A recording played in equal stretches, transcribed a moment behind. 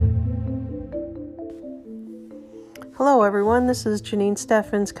Hello everyone, this is Janine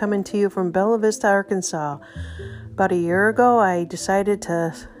Steffens coming to you from Bella Vista, Arkansas. About a year ago, I decided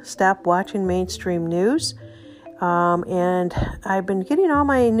to stop watching mainstream news, and I've been getting all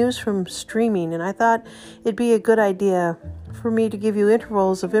my news from streaming, and I thought it'd be a good idea for me to give you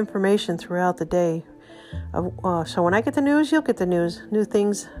intervals of information throughout the day. So when I get the news, you'll get the news, new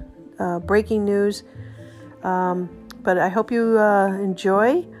things, breaking news, but I hope you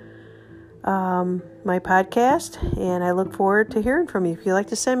enjoy my podcast, and I look forward to hearing from you. If you'd like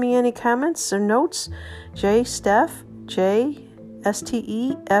to send me any comments or notes, jsteffe, JSTEFFE,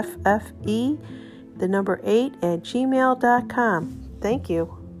 the number 8 at gmail.com. Thank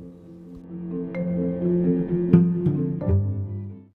you.